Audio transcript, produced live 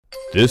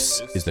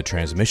This is the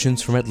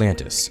Transmissions from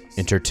Atlantis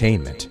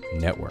Entertainment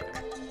Network.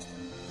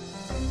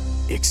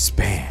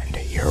 Expand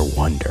your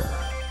wonder.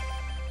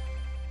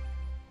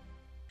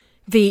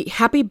 The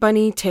Happy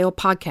Bunny Tale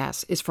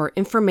podcast is for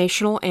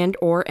informational and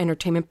or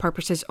entertainment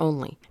purposes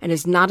only and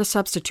is not a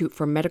substitute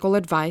for medical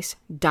advice,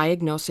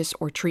 diagnosis,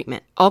 or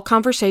treatment. All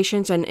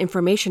conversations and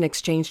information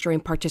exchanged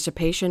during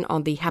participation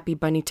on the Happy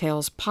Bunny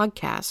Tales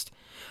podcast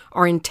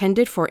are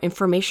intended for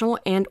informational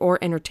and or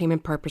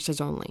entertainment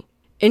purposes only.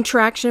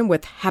 Interaction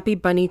with Happy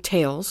Bunny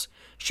Tales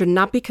should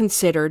not be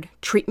considered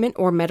treatment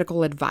or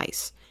medical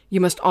advice. You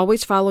must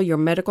always follow your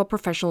medical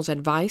professional's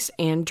advice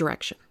and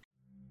direction.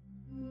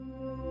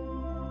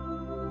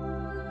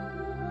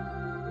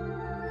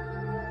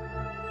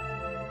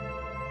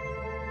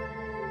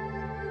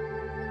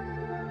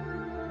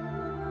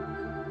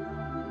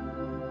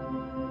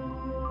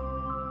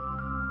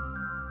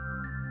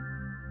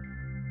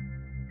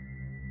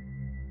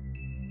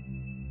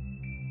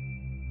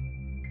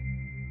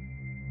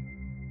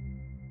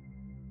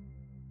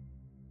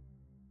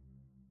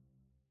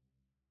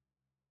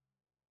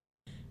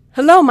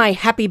 Hello, my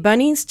happy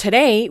bunnies.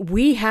 Today,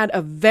 we had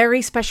a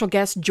very special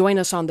guest join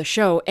us on the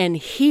show, and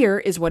here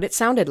is what it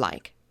sounded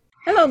like.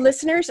 Hello,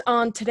 listeners.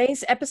 On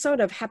today's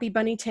episode of Happy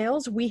Bunny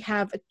Tales, we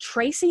have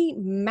Tracy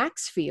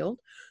Maxfield,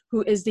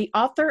 who is the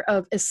author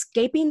of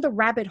Escaping the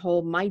Rabbit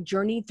Hole, My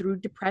Journey Through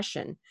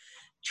Depression.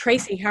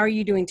 Tracy, how are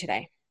you doing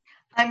today?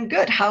 I'm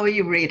good. How are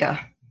you,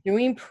 Rita?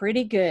 Doing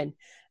pretty good.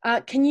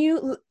 Can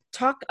you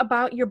talk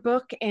about your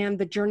book and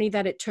the journey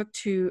that it took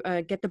to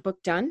get the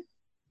book done?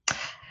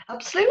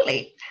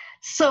 Absolutely.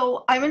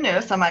 So I'm a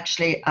nurse. I'm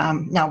actually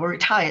now a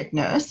retired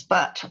nurse,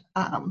 but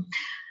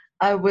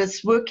I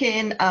was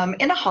working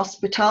in a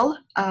hospital.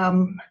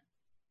 I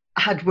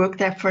had worked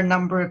there for a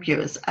number of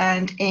years.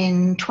 And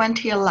in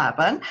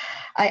 2011,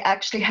 I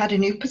actually had a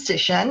new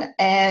position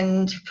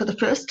and for the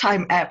first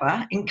time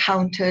ever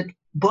encountered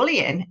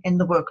bullying in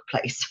the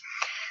workplace.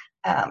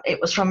 It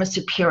was from a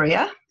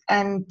superior,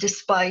 and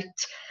despite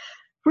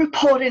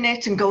reporting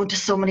it and going to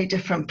so many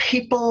different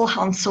people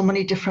on so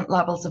many different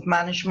levels of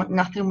management,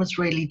 nothing was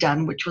really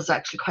done, which was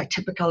actually quite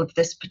typical of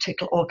this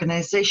particular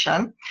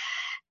organization.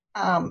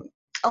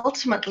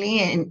 Ultimately,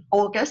 in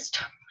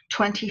August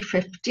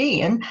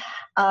 2015,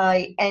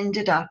 I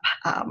ended up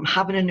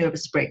having a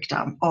nervous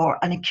breakdown or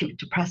an acute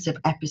depressive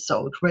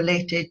episode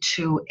related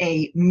to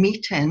a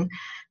meeting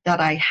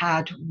that I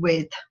had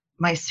with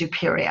my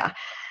superior.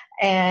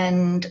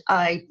 And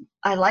I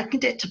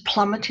likened it to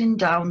plummeting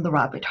down the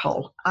rabbit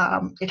hole.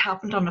 It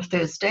happened on a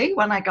Thursday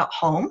when I got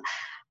home.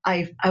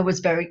 I was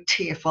very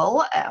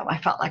tearful. I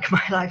felt like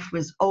my life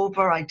was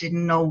over. I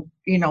didn't know,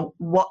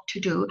 what to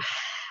do.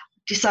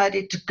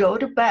 Decided to go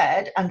to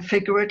bed and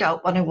figure it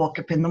out when I woke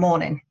up in the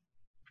morning.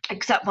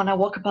 Except when I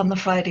woke up on the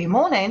Friday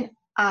morning,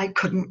 I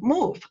couldn't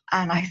move.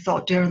 And I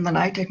thought during the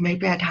night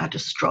maybe I'd had a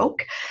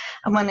stroke.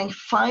 And when I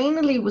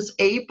finally was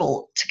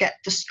able to get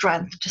the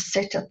strength to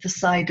sit at the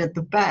side of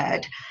the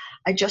bed,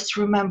 I just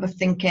remember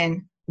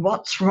thinking,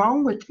 what's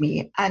wrong with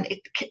me? And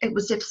it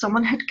was as if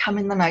someone had come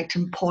in the night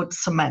and poured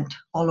cement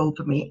all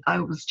over me. I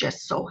was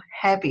just so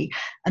heavy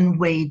and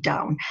weighed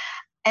down.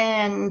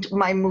 And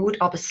my mood,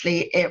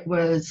 obviously,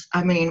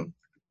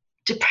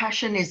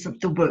 depression isn't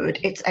the word,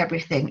 it's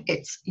everything.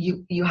 It's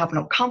you have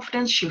no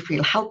confidence, you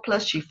feel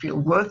helpless, you feel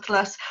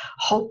worthless,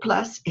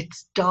 hopeless,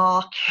 it's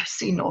dark, you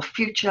see no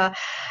future.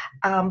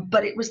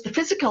 But it was the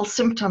physical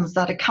symptoms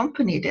that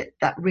accompanied it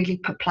that really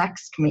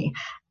perplexed me.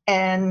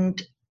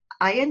 And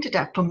I ended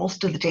up for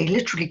most of the day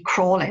literally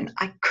crawling.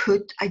 I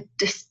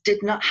just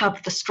did not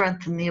have the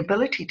strength and the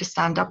ability to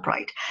stand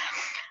upright.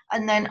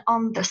 And then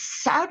on the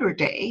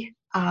Saturday,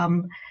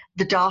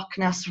 the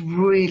darkness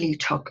really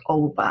took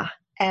over.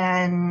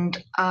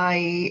 And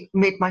I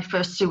made my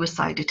first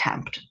suicide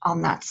attempt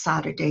on that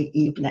Saturday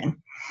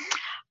evening.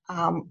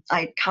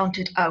 I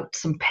counted out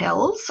some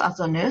pills. As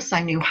a nurse,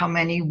 I knew how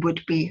many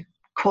would be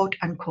quote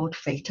unquote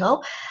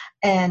fatal.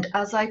 And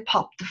as I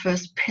popped the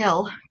first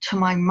pill to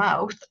my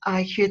mouth,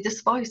 I heard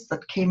this voice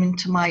that came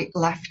into my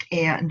left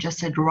ear and just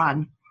said,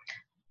 run.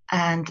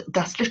 And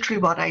that's literally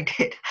what I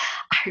did.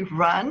 I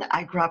ran,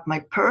 I grabbed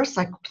my purse,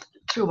 I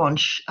threw on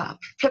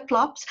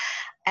flip-flops,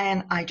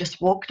 and I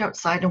just walked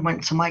outside and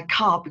went to my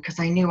car because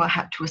I knew I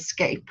had to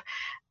escape.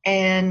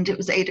 And it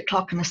was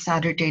 8:00 on a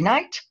Saturday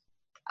night.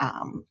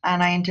 And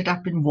I ended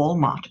up in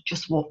Walmart,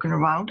 just walking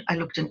around. I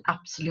looked an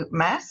absolute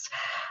mess.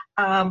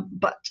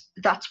 But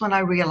that's when I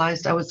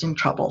realized I was in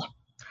trouble.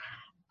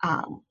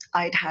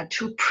 I'd had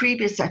 2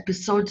 previous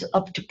episodes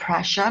of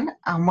depression,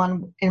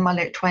 one in my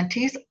late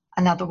 20s,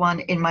 another one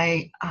in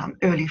my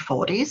early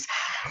 40s,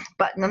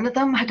 but none of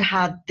them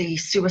had the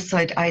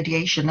suicide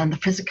ideation and the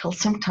physical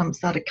symptoms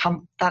that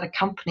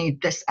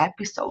accompanied this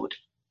episode.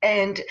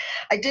 And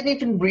I didn't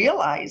even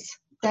realize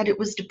that it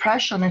was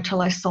depression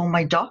until I saw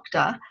my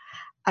doctor.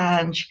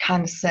 And she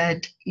kind of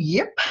said,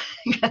 yep.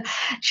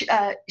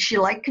 She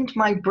likened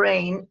my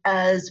brain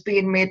as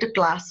being made of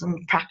glass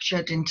and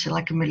fractured into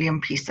like a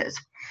million pieces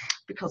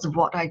because of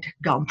what I'd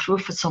gone through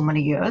for so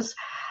many years.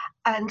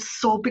 And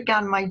so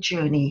began my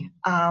journey.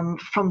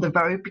 From the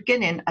very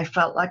beginning, I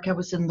felt like I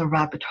was in the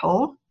rabbit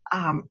hole.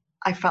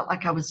 I felt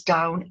like I was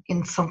down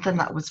in something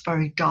that was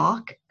very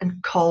dark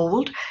and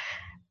cold,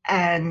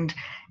 and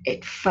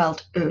it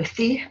felt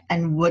earthy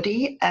and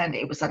woody, and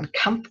it was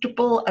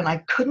uncomfortable, and I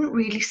couldn't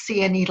really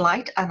see any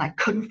light, and I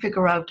couldn't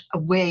figure out a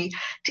way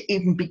to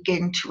even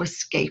begin to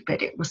escape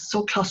it. It was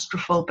so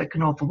claustrophobic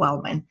and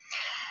overwhelming.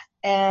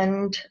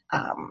 And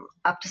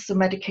after some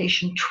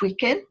medication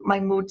tweaking, my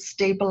mood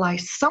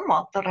stabilized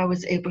somewhat, that I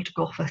was able to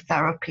go for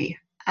therapy.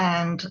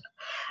 And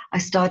I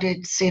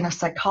started seeing a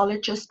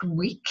psychologist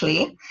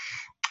weekly,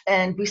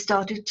 and we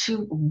started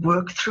to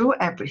work through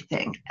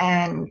everything.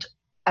 And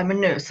I'm a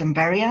nurse, I'm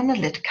very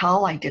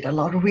analytical. I did a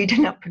lot of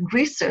reading up and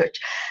research.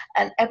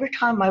 And every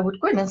time I would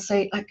go in and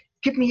say, like,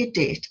 give me a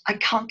date. I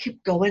can't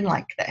keep going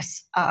like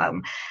this.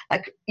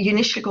 Like, you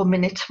initially go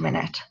minute to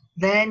minute,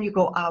 then you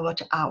go hour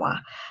to hour.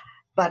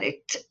 But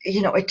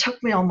it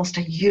took me almost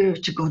a year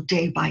to go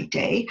day by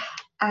day.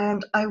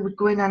 And I would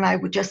go in and I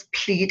would just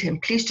plead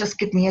him, please just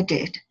give me a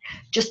date.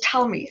 Just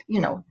tell me,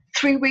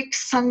 3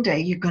 weeks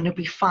Sunday, you're going to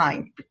be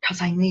fine,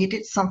 because I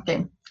needed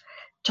something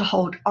to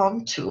hold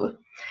on to.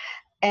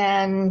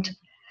 And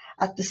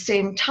at the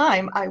same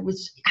time, I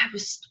was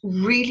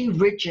really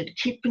rigid,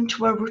 keeping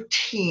to a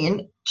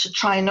routine to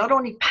try and not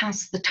only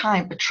pass the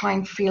time, but try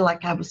and feel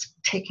like I was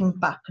taking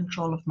back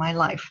control of my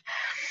life.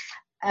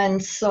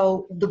 And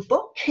so the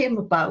book came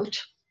about,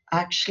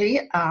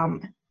 actually.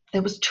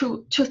 There was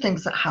two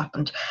things that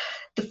happened.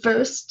 The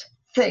first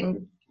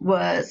thing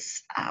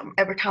was,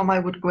 every time I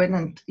would go in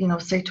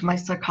and, say to my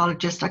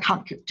psychologist, I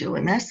can't keep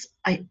doing this.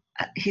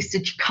 He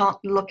said, you can't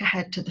look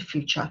ahead to the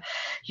future.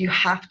 You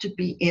have to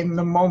be in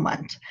the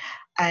moment,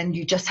 and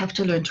you just have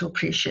to learn to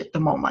appreciate the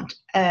moment.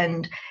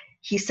 And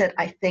he said,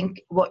 I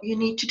think what you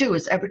need to do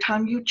is every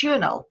time you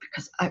journal,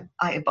 because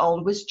I've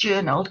always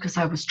journaled because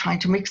I was trying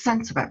to make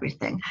sense of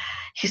everything.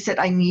 He said,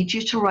 I need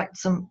you to write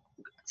some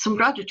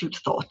gratitude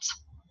thoughts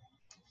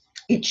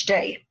each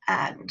day.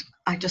 And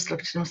I just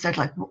looked at him and said,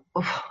 like,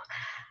 oh,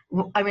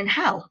 I'm in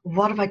hell.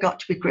 What have I got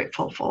to be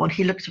grateful for? And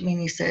he looked at me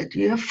and he said,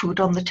 you have food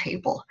on the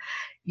table.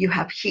 You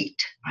have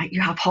heat, right? You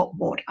have hot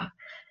water.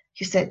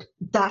 He said,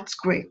 that's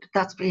great.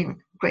 That's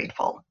being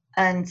grateful.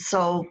 And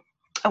so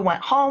I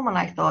went home and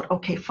I thought,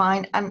 okay,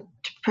 fine. And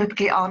to be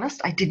perfectly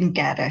honest, I didn't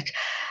get it.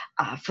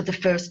 For the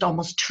first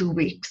almost 2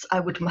 weeks, I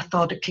would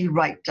methodically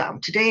write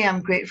down, today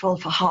I'm grateful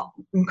for hot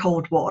and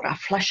cold water,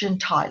 flushing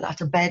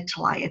toilet, a bed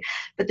to lie in.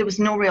 But there was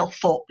no real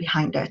thought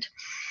behind it.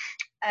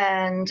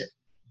 And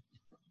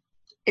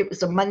it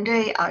was a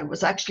Monday. I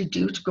was actually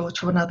due to go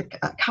to another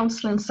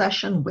counseling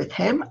session with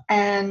him.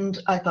 And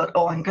I thought,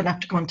 oh, I'm going to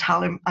have to go and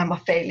tell him I'm a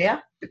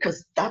failure,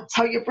 because that's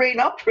how your brain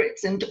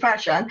operates in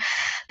depression,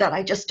 that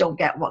I just don't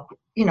get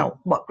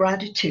what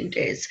gratitude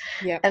is.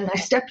 Yep. And I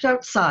stepped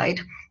outside,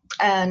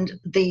 and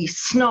the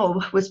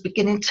snow was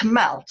beginning to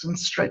melt, and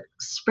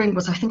spring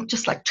was, I think,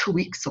 just like 2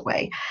 weeks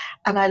away.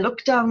 And I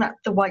looked down at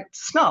the white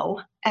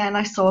snow, and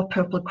I saw a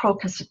purple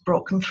crocus had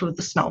broken through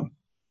the snow.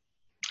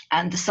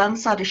 And the sun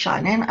started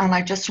shining, and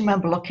I just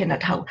remember looking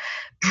at how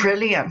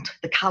brilliant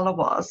the color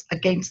was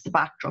against the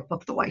backdrop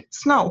of the white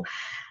snow.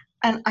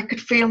 And I could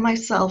feel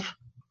myself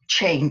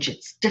change.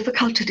 It's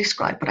difficult to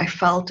describe, but I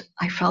felt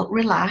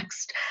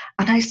relaxed,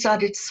 and I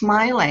started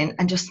smiling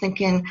and just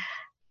thinking,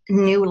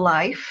 new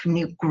life,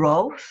 new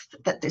growth,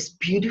 that this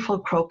beautiful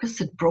crocus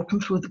had broken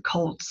through the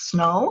cold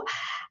snow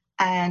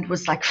and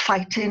was like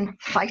fighting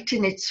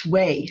its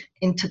way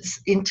into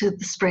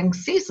the spring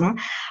season.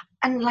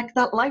 And like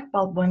that light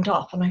bulb went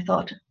off, and I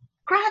thought,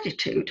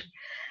 gratitude.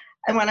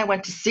 And when I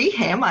went to see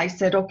him, I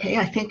said, okay,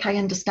 I think I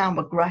understand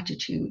what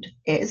gratitude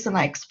is. And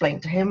I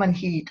explained to him, and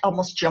he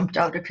almost jumped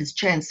out of his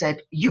chair and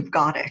said, you've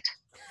got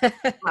it,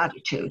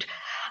 gratitude.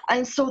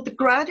 And so the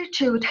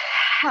gratitude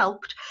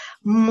helped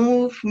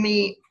move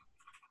me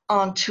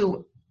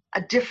onto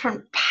a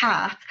different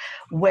path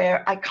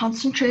where I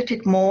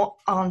concentrated more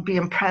on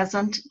being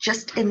present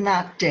just in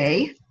that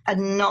day,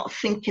 and not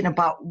thinking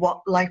about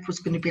what life was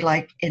going to be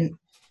like in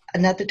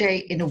another day,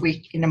 in a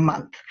week, in a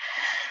month.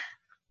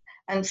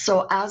 And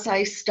so as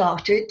I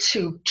started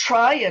to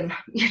try and,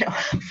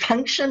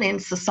 function in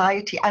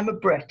society, I'm a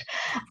Brit.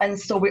 And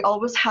so we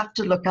always have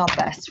to look our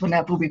best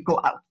whenever we go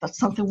out. That's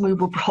something we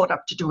were brought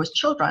up to do as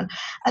children.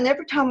 And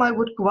every time I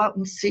would go out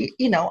and see,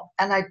 and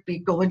I'd be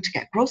going to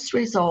get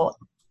groceries or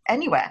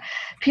anywhere,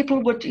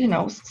 people would,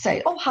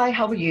 say, oh, hi,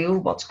 how are you?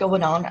 What's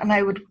going on? And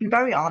I would be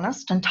very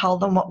honest and tell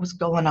them what was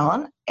going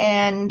on.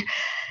 And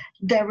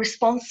their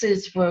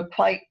responses were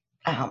quite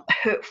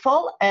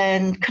hurtful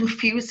and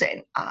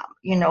confusing.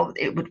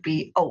 It would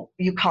be, oh,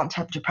 you can't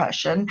have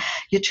depression,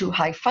 you're too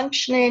high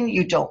functioning,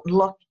 you don't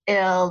look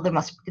ill,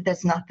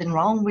 there's nothing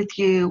wrong with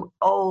you,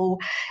 oh,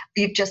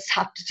 you just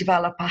have to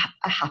develop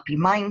a happy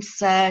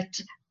mindset,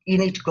 you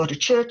need to go to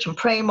church and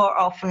pray more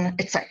often,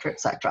 etc.,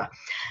 etc.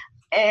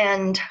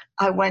 And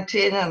I went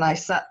in and I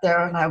sat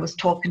there and I was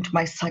talking to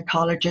my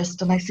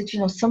psychologist, and I said,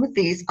 some of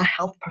these are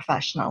health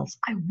professionals.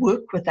 I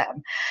work with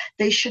them.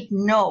 They should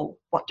know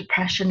what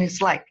depression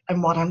is like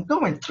and what I'm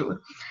going through.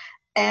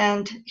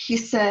 And he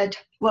said,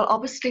 well,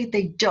 obviously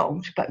they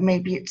don't, but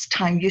maybe it's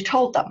time you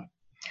told them.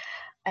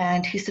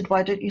 And he said,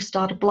 why don't you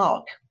start a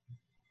blog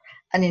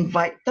and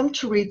invite them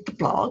to read the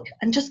blog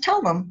and just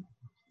tell them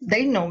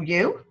they know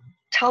you.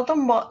 Tell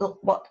them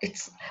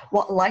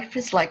what life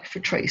is like for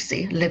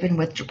Tracy living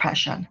with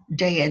depression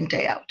day in,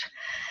 day out.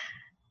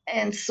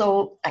 And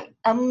so I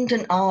ummed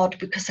and ahed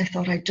because I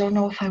thought, I don't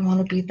know if I want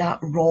to be that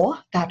raw,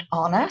 that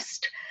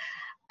honest.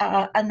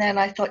 And then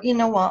I thought, you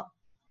know what?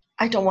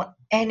 I don't want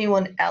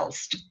anyone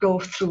else to go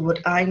through what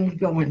I'm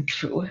going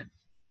through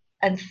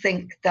and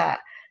think that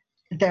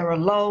they're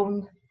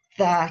alone,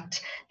 that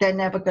they're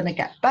never going to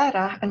get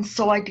better. And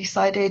so I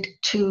decided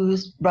to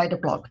write a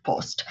blog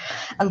post.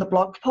 And the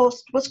blog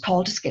post was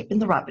called Escaping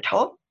the Rabbit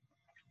Hole.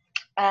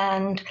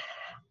 And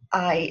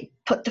I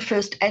put the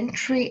first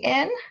entry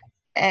in,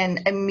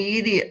 and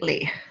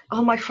immediately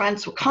all my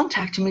friends were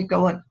contacting me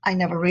going, I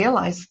never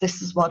realized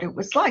this is what it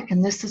was like,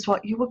 and this is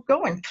what you were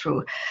going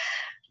through.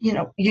 You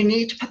know, you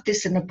need to put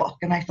this in a book.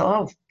 And I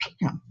thought,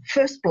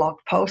 first blog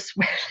post,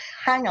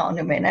 hang on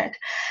a minute.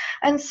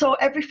 And so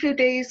every few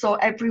days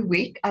or every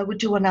week, I would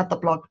do another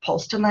blog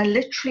post. And I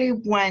literally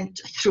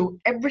went through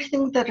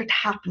everything that had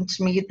happened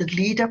to me, the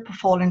lead up of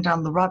falling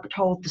down the rabbit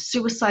hole, the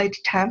suicide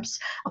attempts,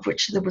 of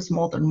which there was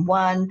more than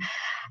one.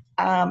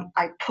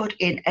 I put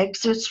in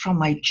excerpts from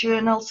my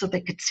journal so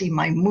they could see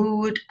my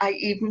mood. I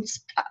even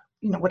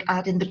would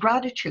add in the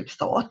gratitude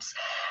thoughts.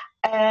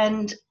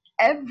 And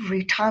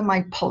every time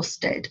I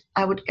posted,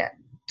 I would get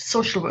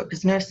social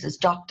workers, nurses,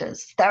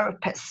 doctors,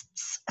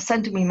 therapists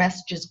sending me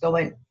messages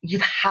going, you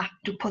have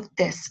to put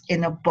this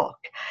in a book.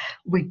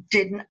 We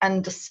didn't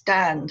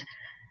understand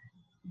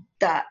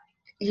that,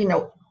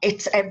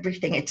 it's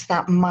everything. It's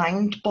that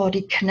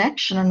mind-body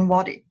connection and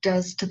what it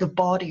does to the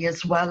body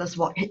as well as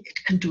what it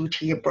can do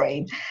to your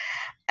brain.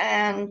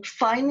 And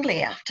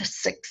finally, after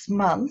 6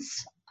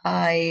 months,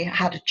 I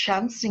had a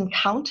chance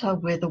encounter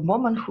with a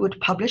woman who had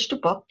published a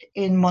book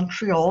in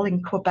Montreal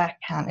in Quebec,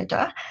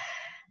 Canada.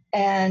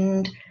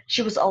 And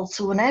she was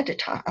also an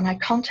editor. And I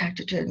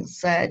contacted her and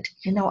said,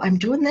 I'm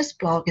doing this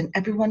blog and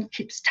everyone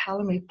keeps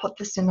telling me, put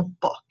this in a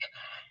book.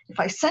 If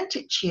I sent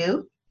it to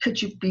you, could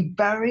you be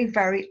very,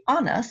 very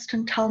honest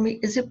and tell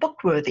me, is it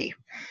book worthy?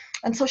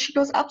 And so she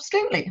goes,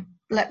 absolutely.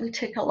 Let me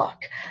take a look.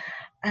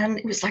 And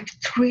it was like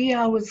 3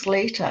 hours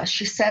later,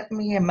 she sent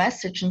me a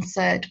message and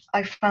said,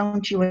 I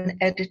found you an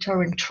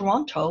editor in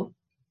Toronto.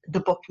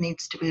 The book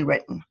needs to be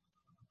written.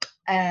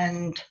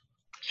 And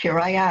here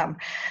I am.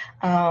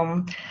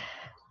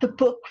 The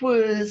book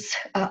was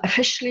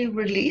officially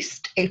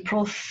released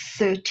April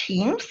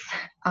 13th,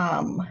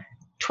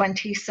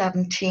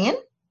 2017.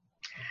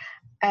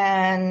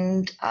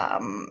 And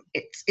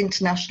it's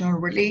international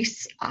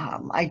release.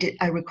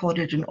 I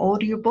recorded an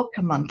audiobook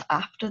a month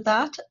after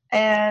that.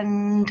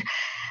 And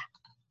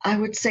I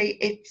would say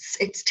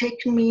it's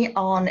taken me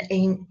on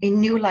a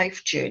new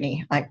life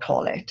journey, I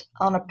call it,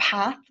 on a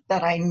path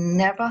that I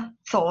never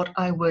thought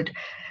I would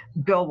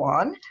go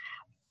on.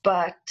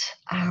 But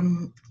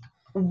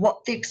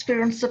what the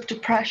experience of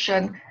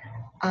depression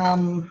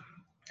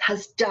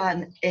has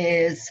done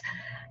is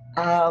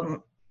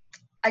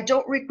I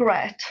don't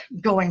regret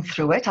going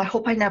through it. I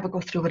hope I never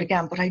go through it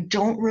again, but I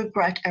don't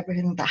regret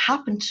everything that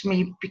happened to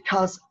me,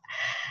 because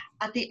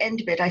at the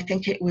end of it, I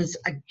think it was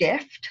a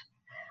gift,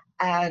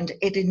 and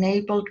it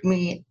enabled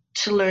me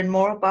to learn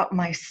more about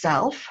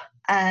myself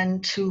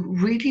and to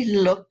really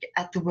look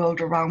at the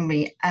world around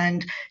me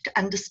and to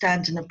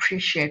understand and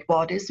appreciate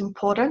what is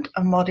important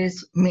and what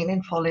is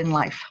meaningful in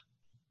life.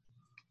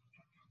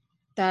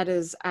 That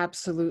is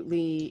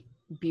absolutely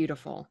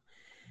beautiful.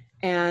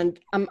 And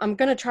I'm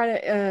going to try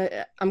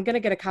to, I'm going to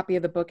get a copy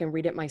of the book and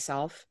read it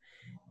myself.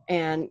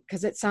 And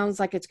because it sounds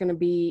like it's going to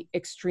be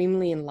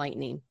extremely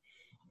enlightening.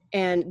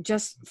 And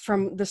just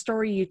from the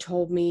story you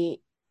told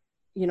me,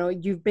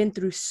 you've been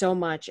through so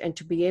much, and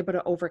to be able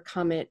to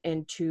overcome it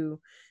and to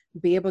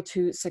be able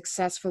to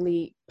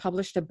successfully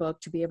publish the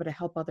book, to be able to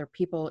help other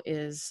people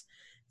is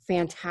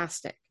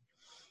fantastic.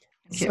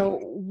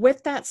 So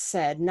with that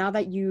said, now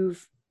that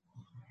you've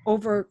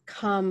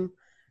overcome,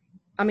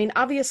 I mean,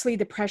 obviously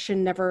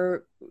depression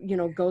never,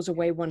 goes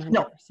away 100%.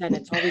 No.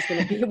 It's always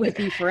going to be with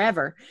you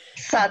forever.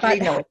 Sadly,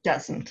 no, it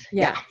doesn't.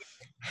 Yeah.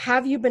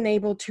 Have you been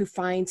able to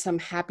find some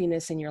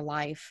happiness in your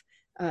life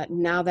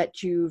now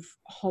that you've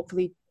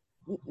hopefully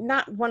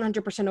not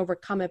 100%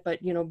 overcome it, but,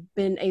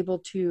 been able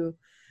to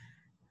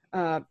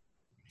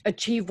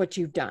achieve what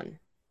you've done?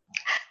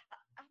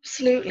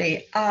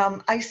 Absolutely.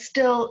 I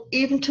still,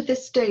 even to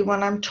this day,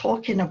 when I'm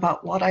talking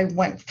about what I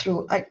went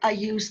through, I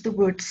use the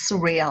word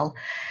surreal.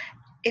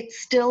 It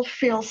still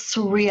feels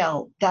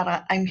surreal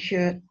that I'm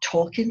here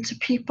talking to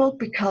people,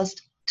 because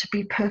to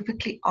be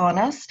perfectly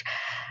honest,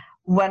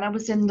 when I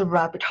was in the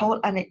rabbit hole,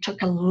 and it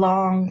took a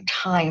long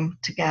time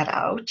to get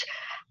out,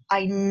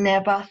 I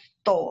never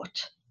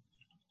thought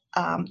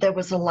there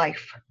was a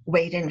life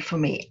waiting for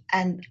me.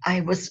 And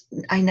I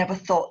never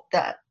thought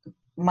that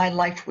my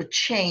life would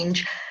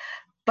change,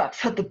 but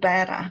for the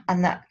better,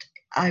 and that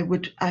I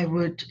would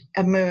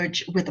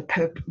emerge with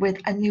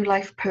a new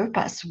life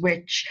purpose,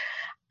 which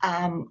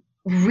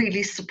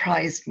really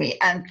surprised me,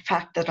 and the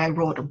fact that I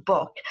wrote a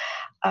book.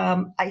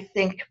 I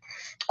think,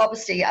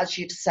 obviously, as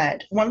you've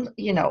said,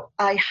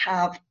 I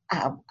have,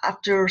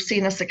 after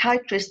seeing a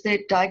psychiatrist,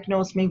 they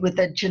diagnosed me with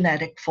a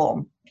genetic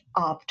form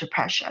of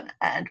depression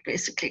and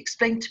basically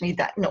explained to me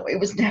that no, it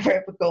was never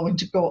ever going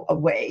to go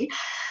away.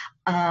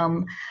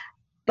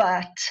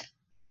 But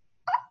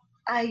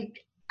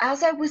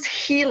as I was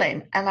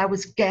healing and I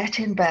was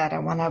getting better,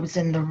 when I was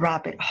in the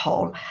rabbit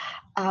hole,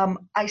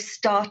 I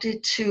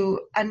started to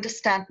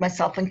understand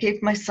myself and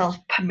gave myself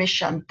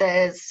permission.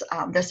 There's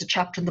a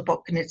chapter in the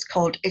book, and it's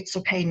called "It's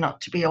Okay Not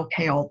to Be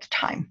Okay All the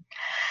Time."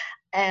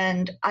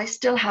 And I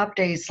still have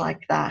days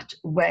like that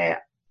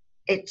where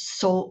it's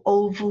so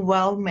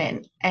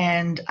overwhelming,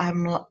 and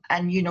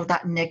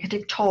that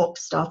negative talk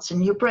starts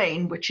in your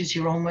brain, which is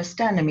your own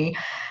worst enemy.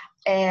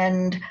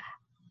 And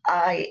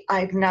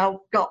I've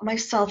now got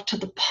myself to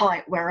the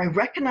point where I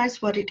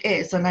recognize what it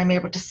is, and I'm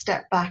able to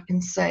step back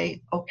and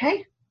say,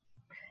 okay,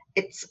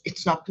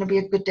 it's not going to be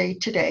a good day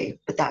today,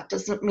 but that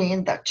doesn't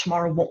mean that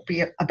tomorrow won't be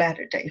a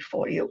better day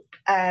for you.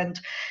 And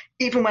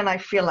even when I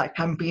feel like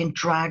I'm being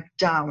dragged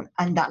down,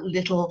 and that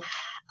little,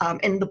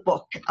 in the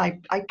book, I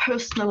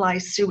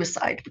personalized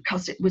suicide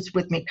because it was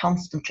with me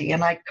constantly,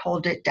 and I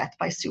called it Death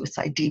by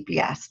Suicide,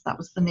 DBS. That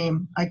was the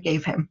name I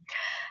gave him.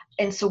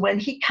 And so when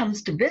he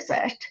comes to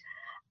visit,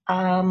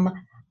 I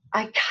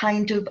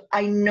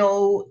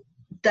know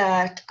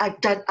that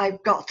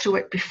I've got through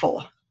it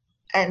before.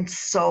 And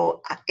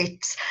so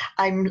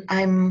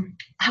I'm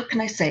how can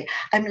I say,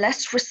 I'm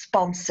less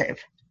responsive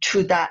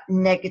to that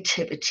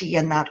negativity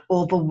and that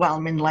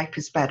overwhelming life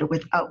is better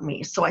without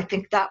me. So I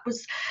think that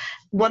was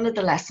one of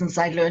the lessons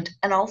I learned.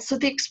 And also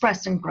the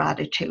expressing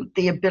gratitude,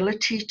 the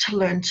ability to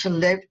learn to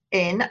live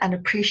in and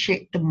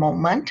appreciate the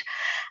moment,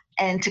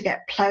 and to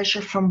get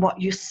pleasure from what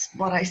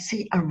I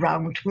see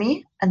around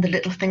me and the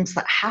little things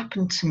that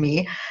happen to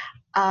me.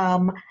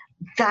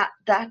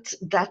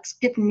 That's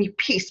given me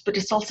peace, but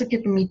it's also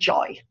given me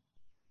joy.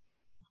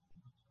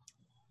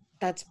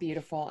 That's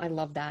beautiful. I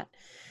love that.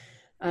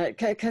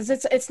 Because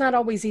it's not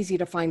always easy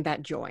to find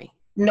that joy.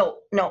 No.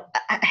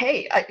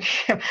 Hey, I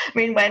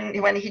mean,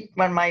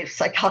 when my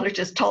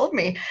psychologist told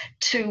me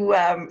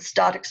to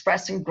start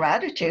expressing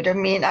gratitude, I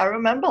mean, I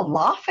remember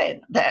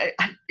laughing there,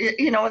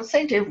 and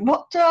saying to him,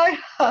 "What do I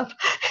have?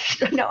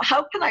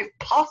 How can I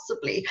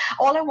possibly?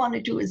 All I want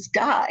to do is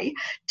die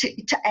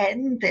to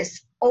end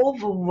this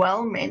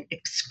overwhelming,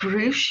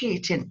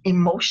 excruciating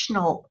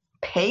emotional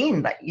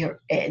pain that you're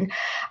in,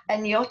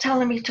 and you're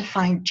telling me to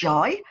find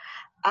joy."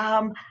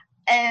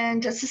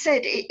 And as I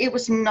said, it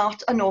was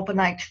not an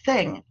overnight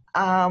thing.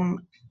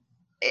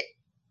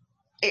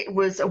 It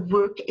was a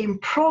work in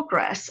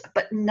progress,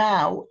 but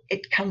now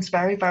it comes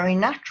very, very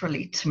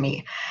naturally to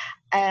me.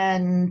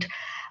 And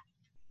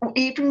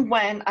even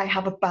when I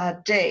have a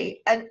bad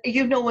day, and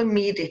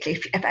immediately,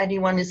 if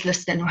anyone is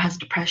listening who has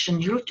depression,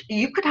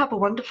 you could have a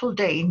wonderful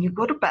day and you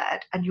go to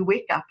bed and you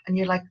wake up and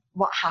you're like,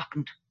 what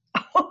happened?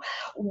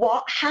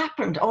 What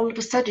happened? All of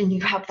a sudden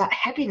you have that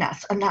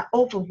heaviness and that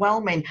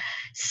overwhelming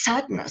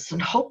sadness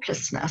and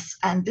hopelessness,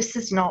 and this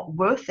is not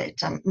worth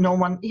it, and no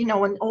one,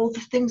 and all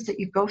the things that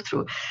you go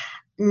through.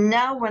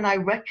 Now when I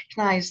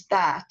recognize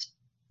that,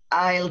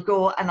 I'll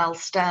go and I'll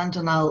stand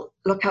and I'll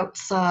look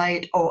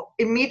outside, or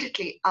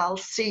immediately I'll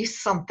see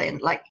something,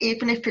 like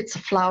even if it's a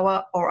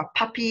flower or a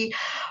puppy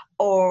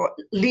or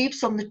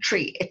leaves on the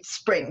tree. It's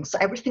spring, so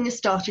everything is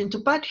starting to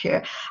bud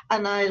here,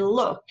 and I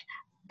look,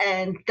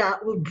 and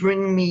that will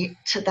bring me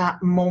to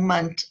that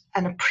moment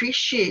and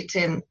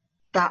appreciating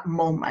that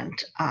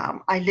moment.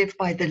 I live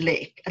by the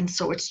lake, and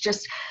so it's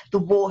just, the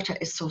water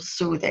is so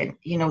soothing,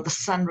 the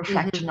sun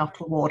reflecting off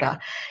the water.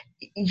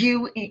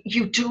 You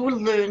do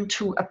learn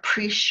to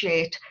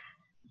appreciate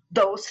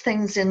those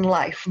things in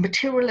life.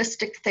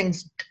 Materialistic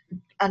things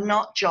are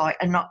not joy,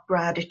 are not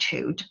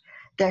gratitude.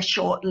 They're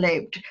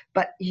short-lived,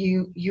 but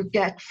you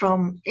get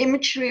from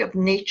imagery of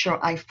nature,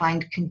 I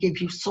find, can give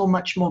you so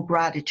much more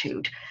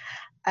gratitude.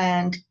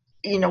 And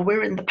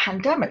we're in the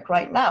pandemic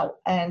right now,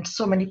 and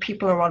so many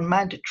people are on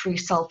mandatory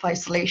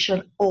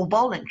self-isolation or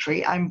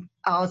voluntary.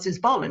 Ours is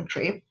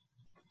voluntary,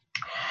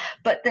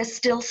 but there's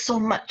still so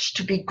much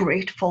to be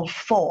grateful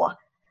for.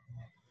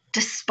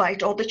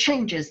 Despite all the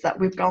changes that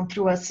we've gone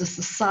through as a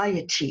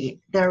society,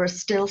 there is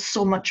still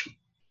so much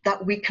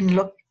that we can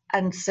look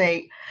and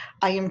say,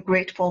 I am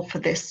grateful for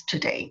this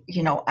today.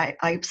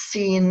 I've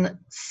seen,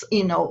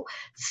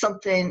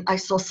 something, I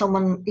saw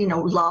someone,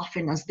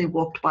 laughing as they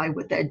walked by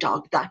with their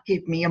dog. That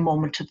gave me a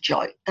moment of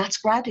joy. That's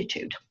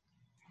gratitude.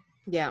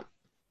 Yeah.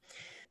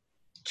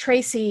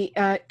 Tracy,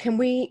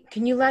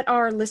 can you let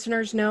our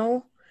listeners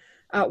know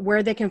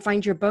where they can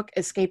find your book,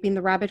 Escaping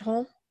the Rabbit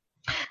Hole?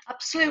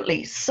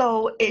 Absolutely.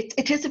 So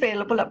it is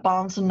available at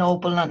Barnes &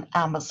 Noble and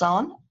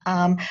Amazon.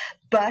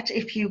 But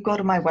if you go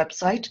to my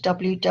website,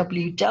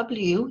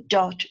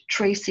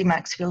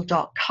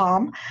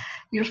 www.tracymaxfield.com,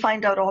 you'll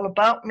find out all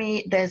about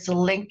me. There's a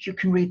link. You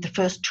can read the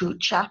first 2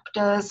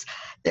 chapters.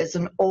 There's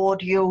an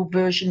audio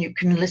version. You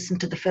can listen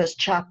to the first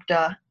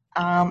chapter.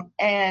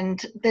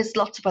 And there's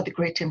lots of other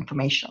great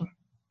information.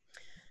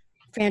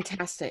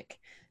 Fantastic.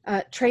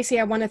 Tracy,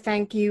 I want to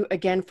thank you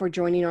again for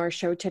joining our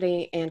show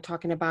today and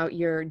talking about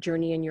your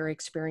journey and your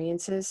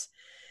experiences.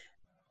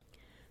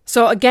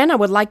 So again, I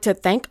would like to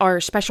thank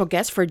our special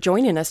guest for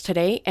joining us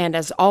today. And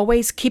as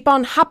always, keep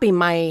on hopping,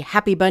 my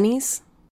happy bunnies.